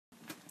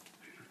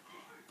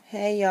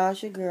Hey y'all,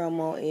 it's your girl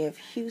Mo F.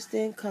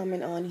 Houston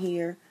coming on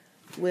here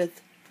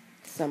with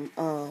some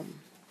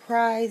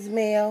prize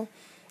mail.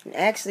 And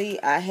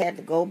actually I had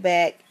to go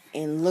back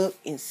and look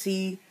and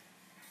see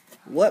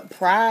what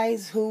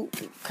prize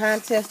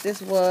contest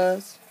this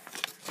was.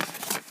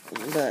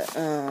 But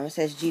it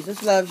says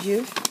Jesus loves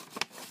you.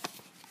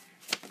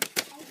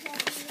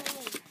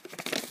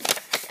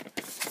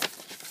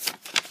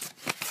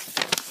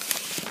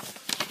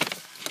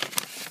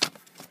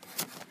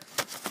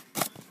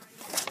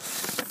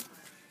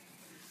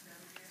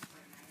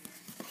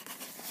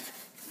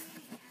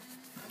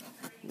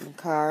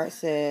 The card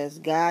says,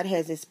 God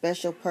has a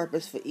special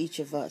purpose for each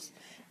of us.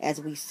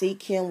 As we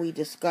seek Him, we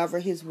discover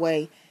His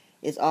way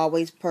is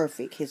always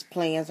perfect. His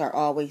plans are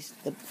always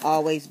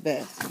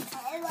best.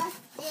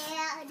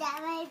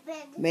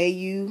 May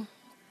you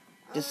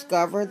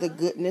discover the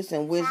goodness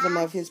and wisdom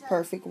of His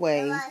perfect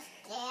ways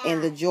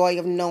and the joy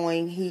of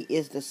knowing He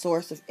is the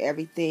source of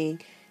everything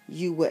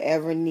you will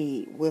ever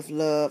need. With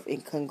love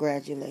and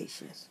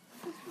congratulations.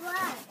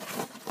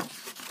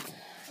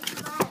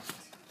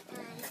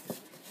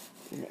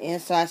 And the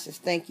inside says,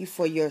 thank you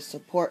for your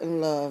support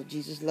and love.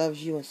 Jesus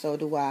loves you and so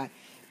do I.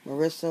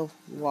 Marissa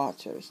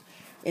Walters.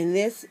 And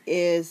this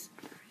is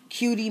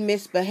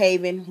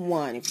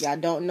cutiemisbehavin1. If y'all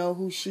don't know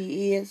who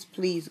she is,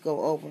 please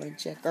go over and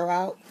check her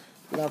out.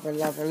 Love her,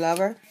 love her, love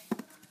her.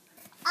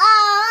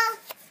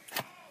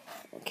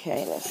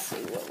 Okay, let's see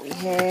what we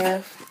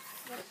have.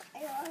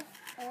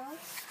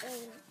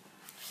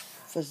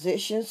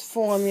 Physician's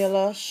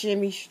Formula,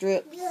 Shimmer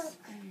Strips,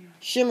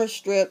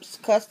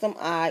 Custom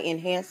Eye,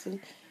 Enhancing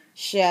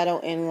Shadow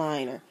and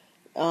Liner.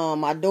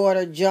 My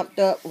daughter jumped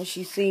up when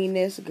she seen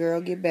this. Girl,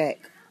 get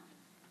back.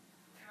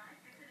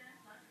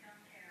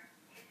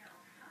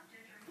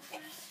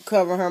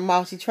 Covering her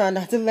mouth. She trying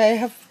not to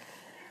laugh.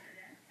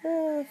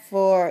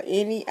 For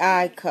any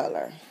eye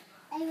color.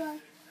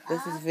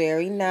 This is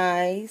very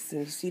nice.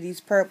 And you see these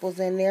purples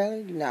in there?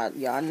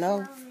 Y'all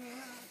know.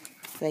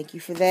 Thank you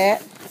for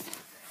that.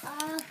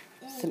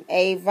 Some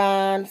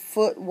Avon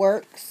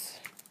Footworks.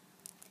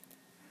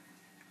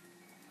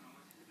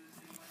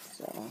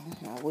 So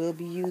I will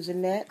be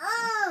using that.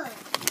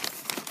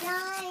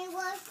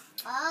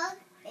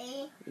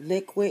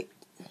 Liquid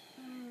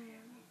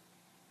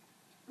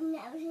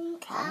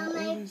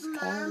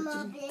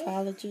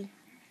collagen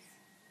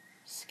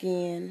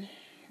skin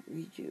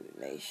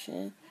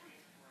rejuvenation.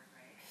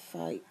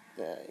 Fight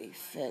the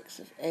effects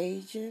of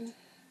aging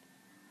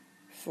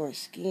for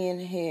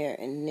skin, hair,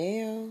 and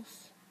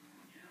nails.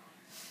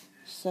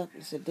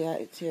 It's a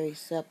dietary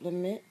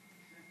supplement.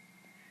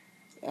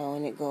 Oh,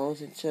 and it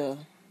goes into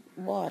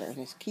water, and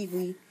it's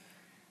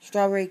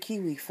strawberry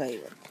kiwi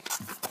flavored.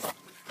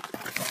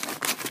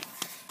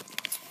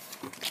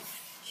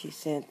 She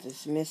sent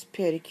this Miss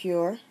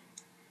Pedicure,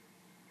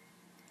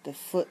 the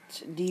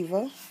Foot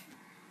Diva,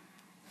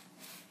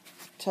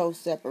 toe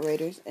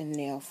separators, and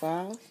nail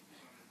files.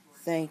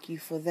 Thank you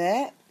for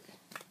that.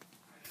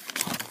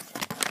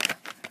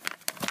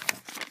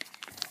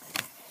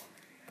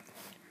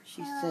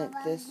 She sent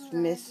this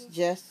Miss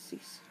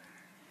Jessie's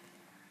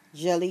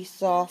Jelly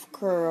Soft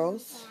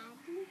Curls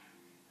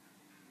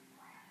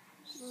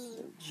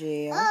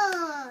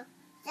gel.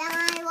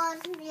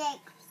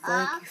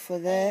 Thank you for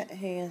that.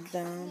 Hands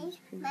down.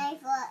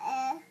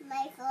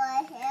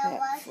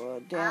 For a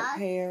damp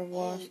hair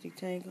wash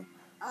detangle.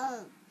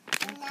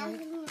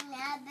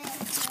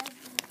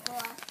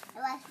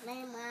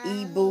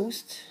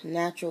 E-Boost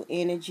Natural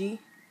Energy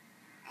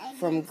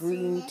from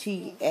Green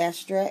Tea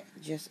Extract.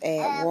 Just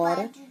add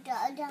water.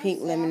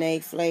 Pink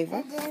lemonade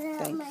flavor.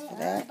 Thanks for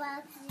that.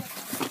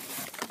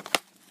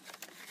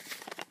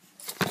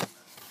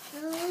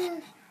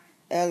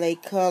 LA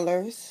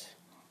Colors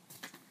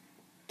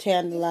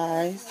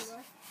Tantalized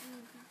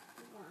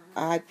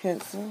Eye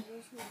Pencil.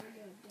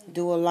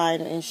 Dual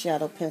liner and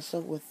shadow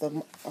pencil with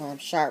the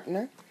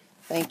sharpener.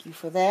 Thank you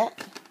for that.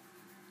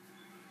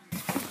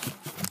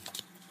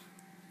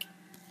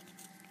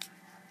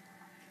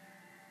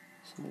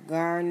 Some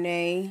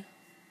Garnier.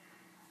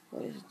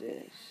 What is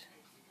this?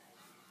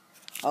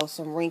 Oh,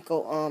 some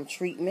wrinkle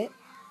treatment.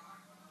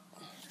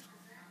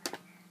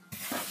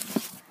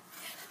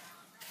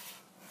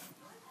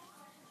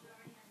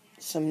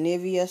 Some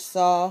Nivea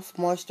Soft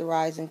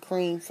Moisturizing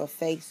Cream for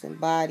face and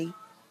body.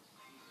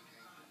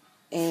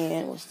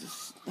 And what's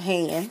this?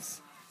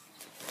 Hands.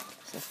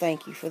 So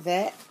thank you for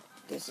that.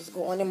 This is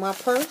going in my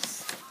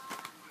purse.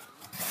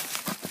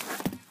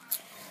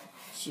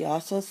 She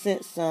also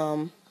sent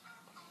some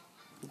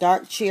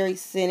dark cherry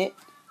scented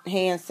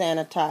hand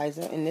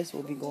sanitizer, and this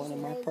will be going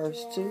in my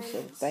purse too.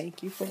 So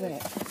thank you for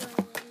that.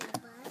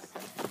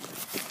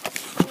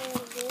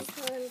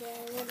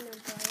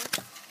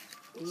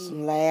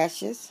 Some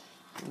lashes.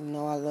 You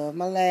know I love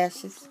my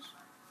lashes.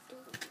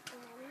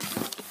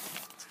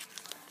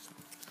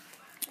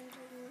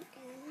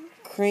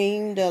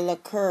 Cream de la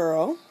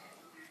Curl.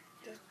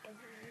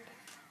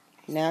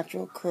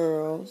 Natural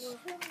curls.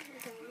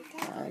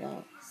 Right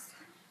out.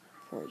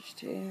 Perched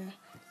here.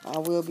 I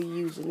will be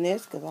using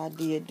this because I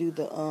did do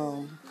the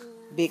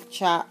big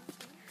chop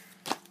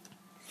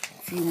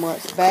few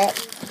months back.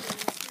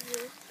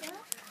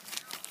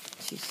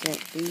 She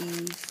sent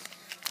these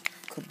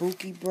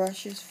kabuki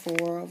brushes,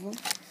 4 of them.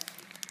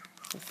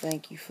 So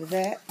thank you for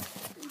that.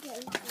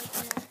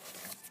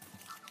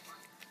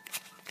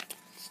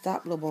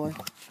 Stop, little boy.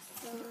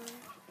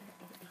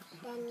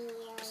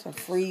 Some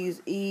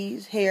Freeze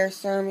Ease hair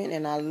sermon,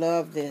 and I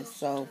love this,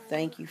 so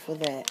thank you for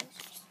that.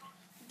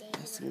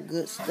 That's some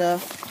good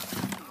stuff.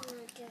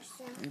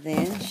 And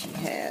then she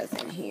has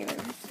in here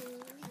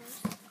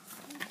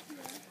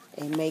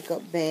a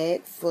makeup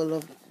bag full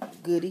of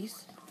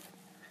goodies.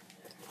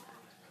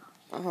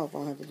 I hope I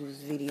don't have to do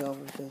this video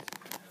over because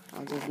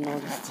I just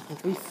noticed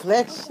the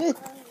reflection.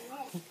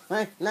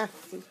 Might not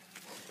see.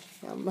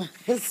 I might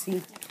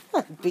see.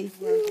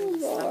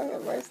 Lord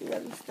have mercy,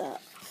 let me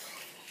stop.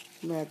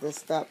 I'm going to have to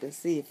stop and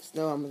see if it's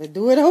no. I'm going to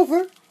do it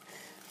over.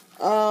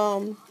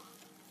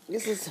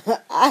 This is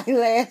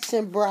eyelash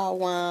and brow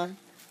wine.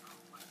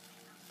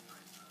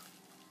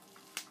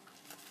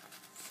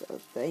 So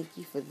thank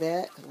you for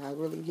that, because I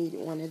really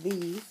needed one of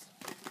these.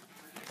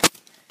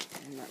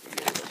 I'm not going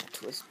to be able to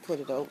twist, put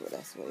it over.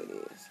 That's what it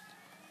is.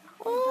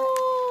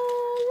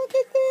 Oh, look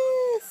at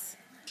this.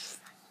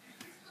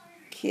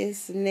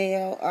 Kiss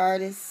Nail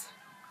Artist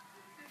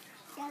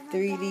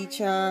 3D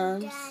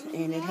Charms.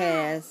 And it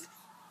has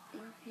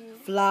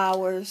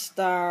flowers,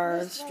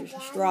 stars,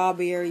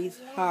 strawberries,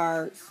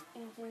 hearts,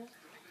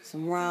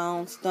 some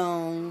round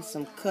stones,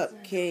 some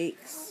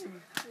cupcakes,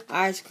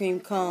 ice cream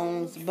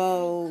cones,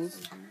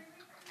 bows.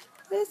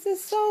 This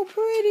is so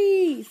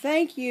pretty.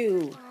 Thank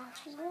you.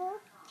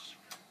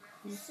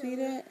 You see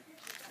that?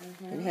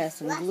 It has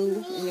some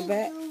glue in the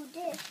back.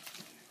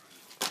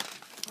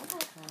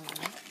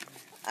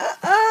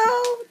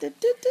 Uh-oh.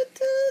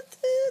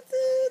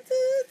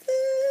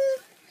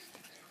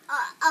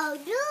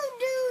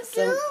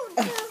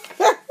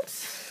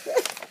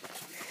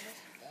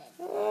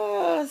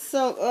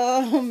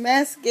 Some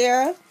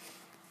mascara.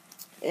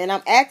 And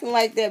I'm acting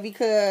like that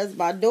because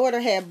my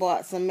daughter had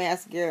bought some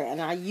mascara and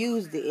I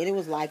used it and it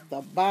was like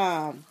the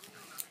bomb.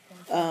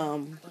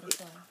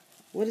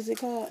 What is it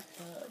called?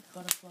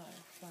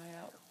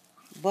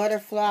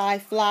 Butterfly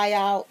Fly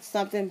Out,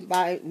 something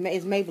by,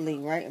 it's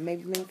Maybelline, right? A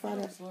Maybelline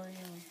product?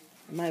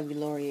 It might be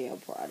L'Oreal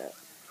product.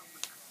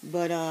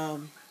 But I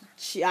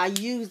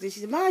used it. She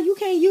said, "Mom, you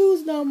can't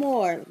use no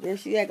more." Then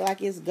she act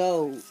like it's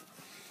gold.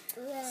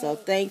 So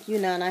thank you.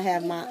 Now I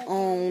have my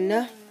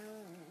own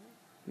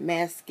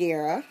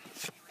mascara.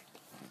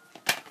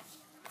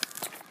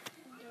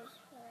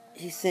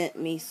 He sent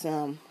me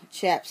some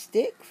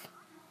chapstick.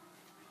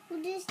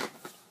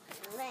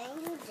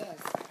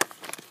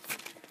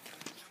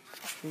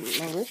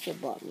 Marissa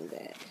bought me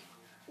that.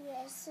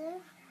 Yes, sir.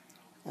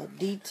 A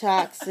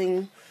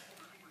detoxing,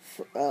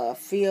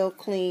 feel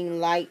clean,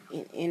 light,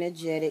 and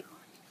energetic.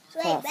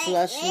 It's called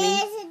Flush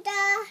Me.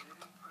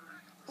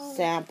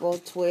 Sample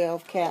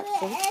 12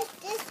 capsules.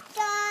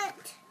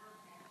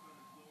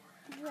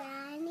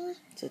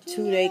 It's a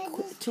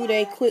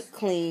 2-day quick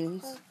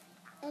cleans.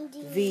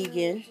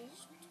 Vegan.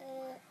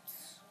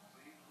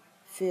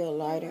 Feel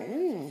lighter.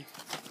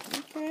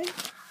 Okay.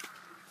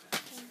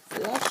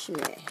 Flush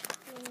Me.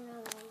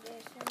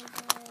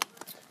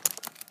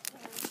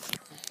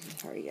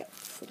 Hurry up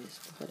for this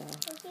to put on.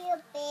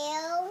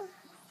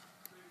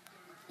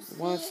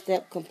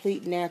 1-step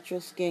complete natural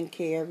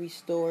skincare.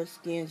 Restores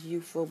skin's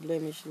youthful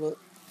blemish look.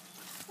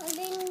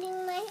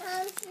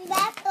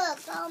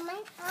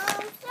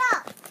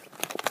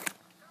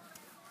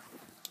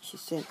 She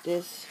sent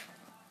this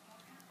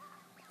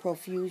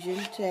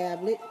Profusion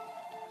tablet.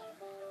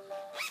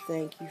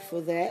 Thank you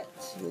for that.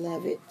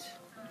 Love it.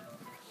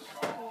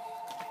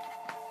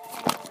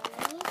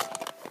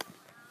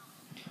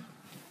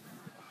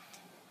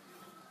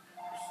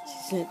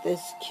 Sent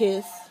this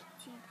Kiss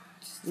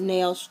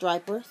nail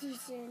striper.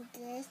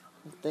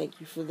 Thank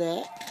you for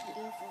that.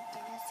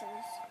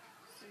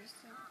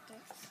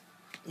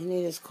 And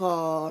it is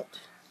called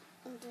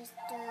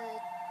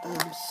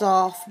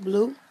Soft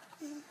Blue.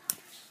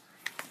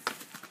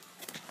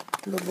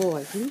 Little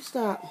boy, can you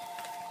stop?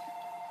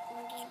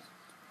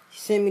 She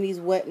sent me these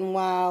Wet n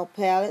Wild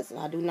palettes, and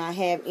I do not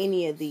have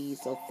any of these,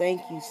 so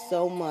thank you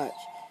so much.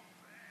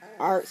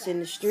 Arts in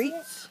the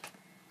Streets.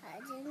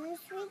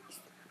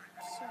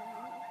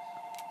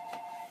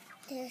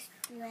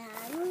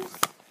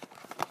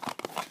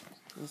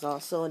 There's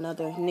also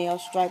another nail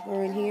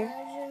striper in here.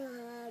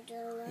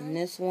 And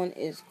this one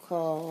is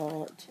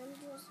called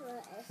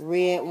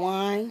Red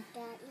Wine.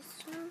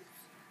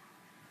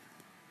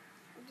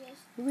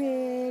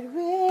 Red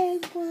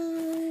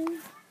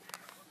Wine.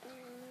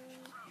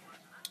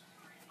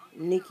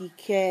 Nikki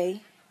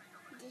K.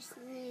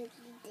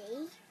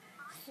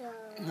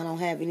 I don't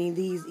have any of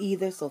these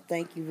either, so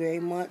thank you very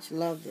much.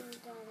 Loved it.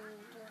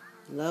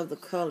 Love the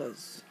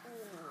colors.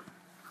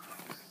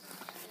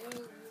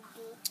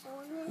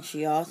 And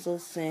she also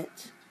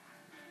sent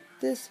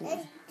this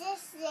one.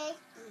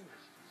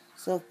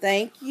 So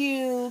thank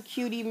you,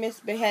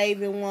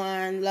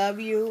 cutiemisbehavin1. Love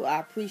you. I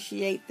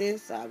appreciate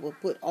this. I will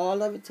put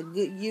all of it to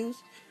good use.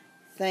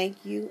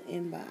 Thank you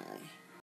and bye.